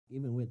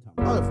Even with Tom.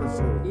 Oh, for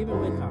sure. Even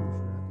with Tom, for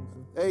sure. I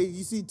think so. Hey,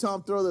 you see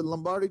Tom throw the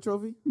Lombardi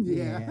trophy?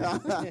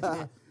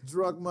 Yeah.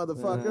 Drunk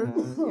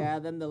motherfucker. Yeah,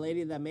 then the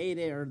lady that made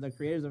it, or the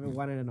creators of it,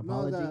 wanted an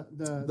apology.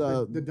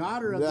 The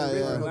daughter of the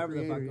original whoever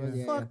the fuck creator, was.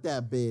 Yeah. Fuck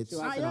that bitch. She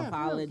wants an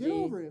apology. Get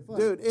over it. Fuck.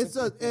 Dude,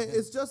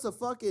 it's just a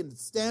fucking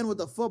stand with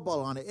a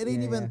football on it. It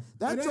ain't even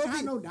that it trophy.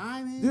 ain't no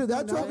diamonds. Dude,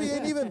 that trophy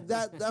ain't even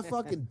that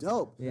fucking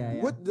dope. Yeah.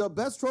 What the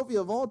best trophy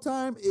of all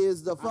time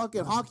is the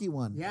fucking hockey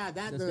one. Yeah,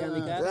 that The the Stanley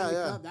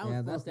Cup? That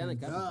was that's Stanley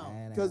Cup.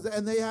 Because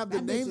and they have the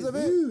That bitch names is of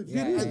it. huge. Dude,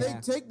 and they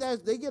take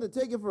that. They get to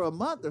take it for a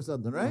month or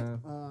something, right?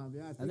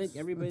 Yeah, I think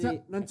everybody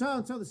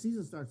until the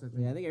season starts. I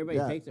think. Yeah, I think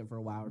everybody takes it for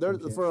a while.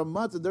 For a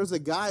month, and there's a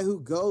guy who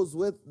goes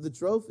with the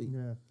trophy.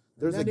 Yeah.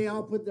 There's they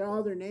all put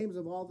all their names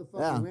of all the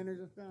fucking winners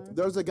and stuff.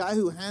 There's a guy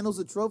who handles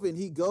the trophy, and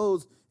he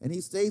goes and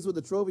he stays with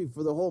the trophy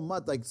for the whole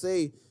month. Like,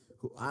 say,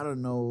 I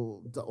don't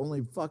know, the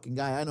only fucking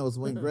guy I know is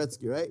Wayne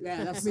Gretzky, right?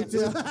 Yeah, that's me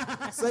too.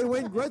 Say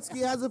Wayne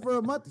Gretzky has it for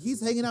a month.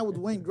 He's hanging out with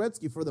Wayne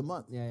Gretzky for the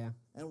month. Yeah.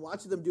 And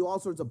watching them do all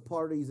sorts of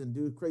parties and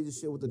do crazy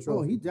shit with the Oh,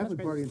 trophy. he's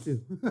definitely partying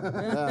too.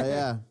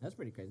 Yeah. That's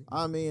pretty crazy.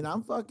 I mean,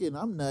 I'm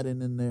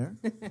nutting in there.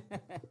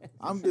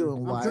 I'm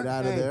doing wide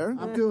out of there.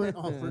 I'm doing,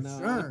 for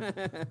sure.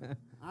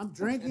 I'm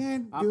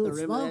drinking, doing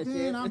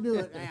smoking, I'm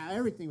doing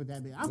everything with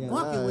that bitch. I'm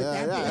fucking with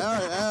that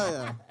bitch.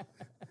 Yeah.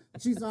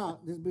 She's all,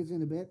 this bitch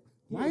in the bed.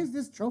 Why is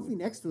this trophy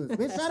next to us?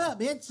 Bitch, shut up,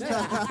 bitch.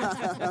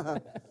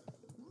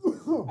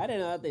 I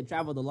didn't know that they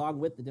traveled along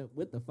with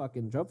the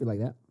fucking trophy like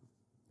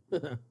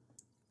that.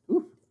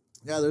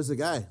 Yeah, there's a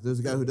guy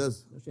who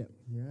does. No shit.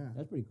 Yeah.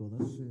 That's pretty cool,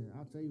 though. Shit,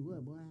 I'll tell you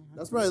what, boy.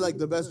 That's probably like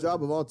the best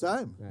job of all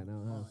time. I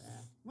know, huh?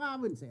 Well, I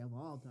wouldn't say of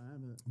all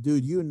time, but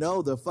Dude, you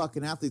know the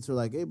fucking athletes are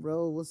like, hey,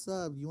 bro, what's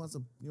up? You want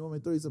me to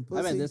throw you some pussy?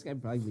 I bet this guy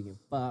probably be getting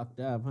fucked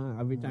up, huh?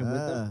 Every time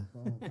with them.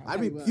 I'd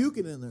be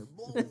puking in there.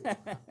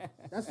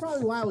 that's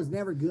probably why I was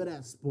never good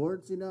at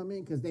sports, you know what I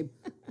mean? Because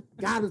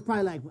God was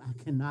probably like,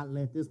 I cannot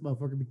let this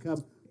motherfucker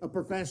become a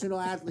professional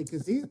athlete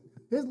because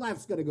his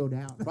life's gonna go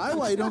down.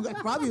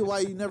 Probably why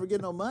you never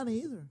get no money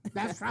either.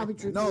 That's probably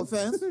true. No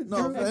offense.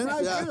 No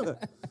offense. Yeah. True.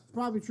 It's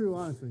probably true,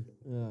 honestly.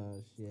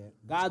 Oh, shit.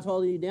 God's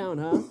holding you down,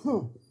 huh?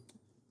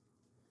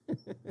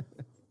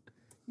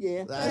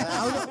 Yeah.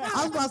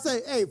 I was about to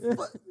say, hey,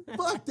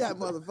 fuck that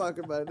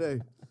motherfucker, my day.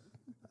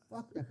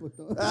 Fuck that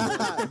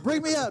puto.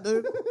 Bring me up,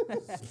 dude.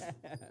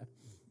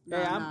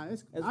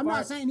 I'm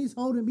not saying he's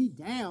holding me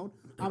down.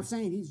 I'm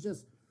saying he's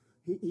just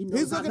he knows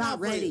He's I'm not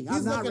ready.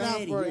 He's looking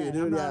out for you,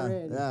 dude. I'm not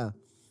ready. Yeah.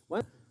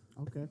 What?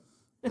 Okay.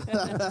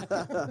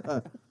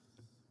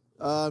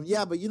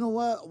 Yeah, but you know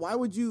what? Why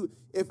would you?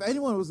 If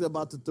anyone was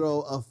about to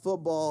throw a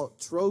football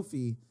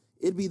trophy,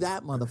 it'd be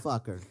that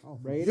motherfucker. Oh,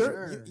 Brady?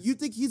 You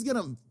think he's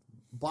gonna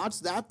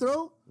botch that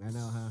throw? I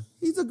know, huh?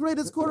 He's the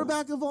greatest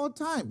quarterback of all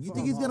time. You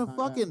think he's gonna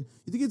You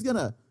think he's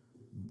gonna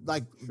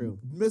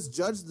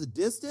misjudge the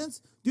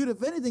distance? Dude,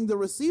 if anything, the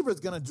receiver's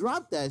gonna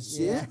drop that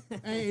shit. Yeah.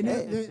 Hey,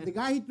 the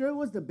guy he threw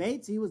was the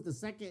Bates. He was the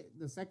second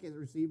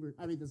receiver.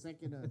 I mean, the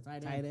second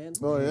tight end.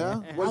 Oh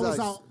yeah.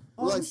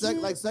 What's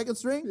that? Like second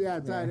string? Yeah,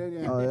 tight end.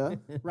 Yeah. Oh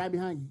yeah. Right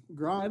behind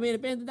Gronk. I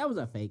mean, that was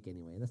a fake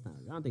anyway. That's not.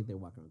 I don't think they're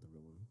walking around with the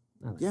real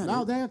one. Yeah.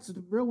 No, that's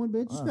the real one,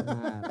 bitch.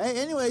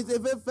 Hey, anyways,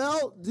 if it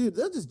fell, dude,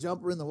 they'll just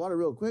jump her in the water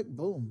real quick.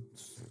 Boom.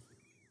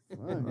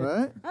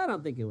 Right? I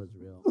don't think it was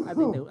real. I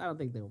don't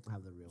think they'll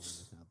have the real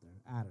ones out there.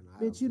 I don't know.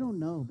 Bitch, you don't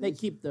know. Bitch. They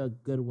keep the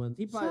good ones.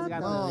 He probably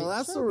got. No,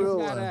 that's the real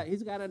one.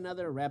 He's got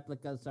another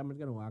replica. Someone's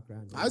gonna walk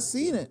around. I've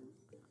seen it.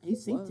 He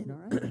synced it, all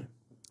right?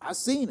 I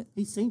seen it.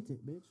 He synced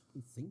it, bitch.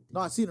 He synced it.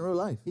 No, I seen it in real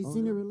life. He's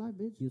seen it in real life,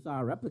 bitch. You saw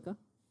a replica.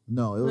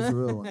 No, it was a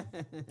real one.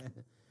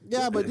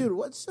 Yeah, but dude,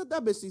 shut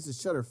that bitch needs to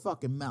shut her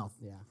fucking mouth.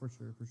 Yeah, for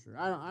sure.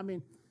 I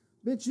mean,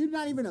 bitch, you're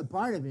not even a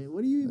part of it.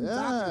 What are you even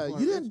talking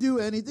for? You didn't do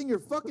anything. Your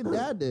fucking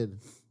dad did.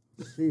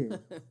 Shit.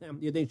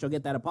 You think she'll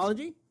get that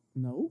apology?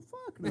 No,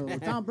 fuck no.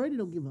 Tom Brady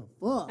don't give a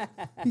fuck.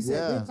 He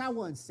said, bitch, I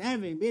won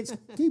 7. Bitch,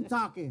 keep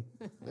talking.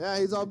 Yeah,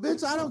 he's all,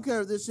 bitch, I don't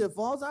care if this shit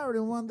falls. I already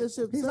won this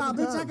shit. He's all,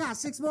 bitch, I got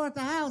 6 more at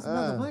the house,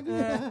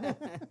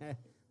 motherfucker.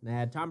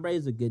 Nah, Tom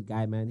Brady's a good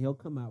guy, man. He'll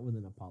come out with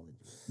an apology.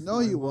 No,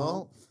 he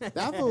won't.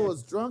 That fool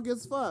was drunk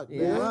as fuck.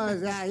 Yeah,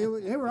 he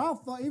was. Yeah, they were all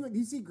fun. Even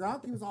you see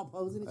Gronk, he was all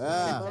posing.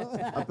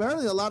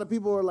 Apparently, a lot of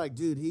people were like,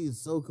 dude, he's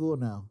so cool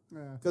now.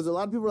 Because a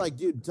lot of people were like,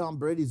 dude, Tom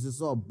Brady's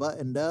just all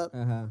buttoned up.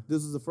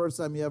 This is the first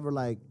time you ever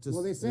just.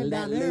 Well, they said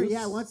down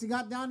there, once he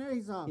got down there,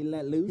 he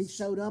let loose. He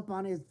showed up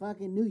on his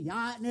fucking new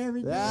yacht and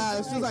everything. Yeah,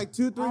 it's just like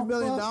 $2-3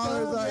 million.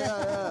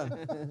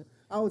 Yeah.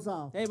 I was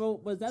off. Hey,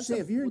 but was that shit?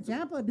 If you're in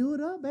Tampa, do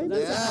it up, baby.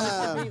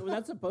 Was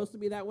that supposed to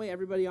be that way?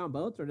 Everybody on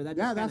boats, or did that?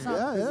 Yeah, that's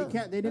how.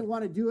 Yeah. They didn't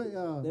want to do it. They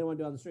didn't want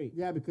to do it on the street.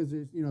 Yeah, because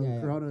there's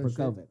Corona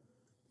for and COVID.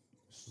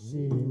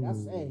 Shit, that's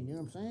you know what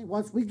I'm saying.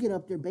 Once we get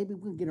up there, baby,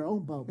 we can get our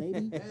own boat,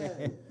 baby.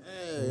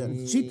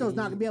 Cheeto's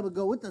not gonna be able to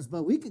go with us,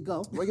 but we could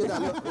go. We get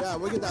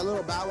that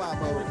little Bow Wow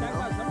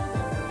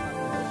boat.